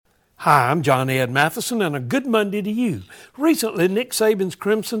Hi, I'm John Ed Matheson, and a good Monday to you. Recently, Nick Saban's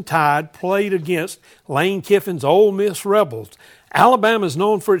Crimson Tide played against Lane Kiffin's Ole Miss Rebels. Alabama is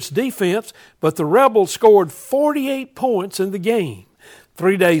known for its defense, but the Rebels scored 48 points in the game.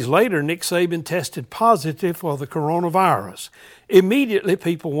 3 days later, Nick Saban tested positive for the coronavirus. Immediately,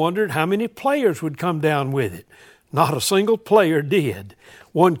 people wondered how many players would come down with it. Not a single player did.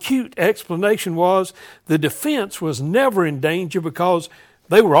 One cute explanation was the defense was never in danger because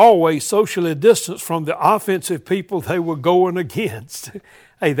they were always socially distanced from the offensive people they were going against.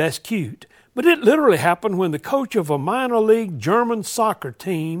 Hey, that's cute. But it literally happened when the coach of a minor league German soccer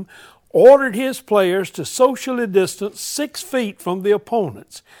team ordered his players to socially distance 6 feet from the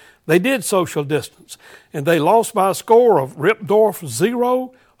opponents. They did social distance, and they lost by a score of Ripdorf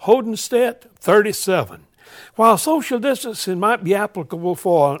 0, Hodenstedt 37. While social distancing might be applicable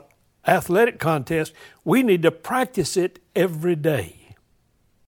for an athletic contest, we need to practice it every day.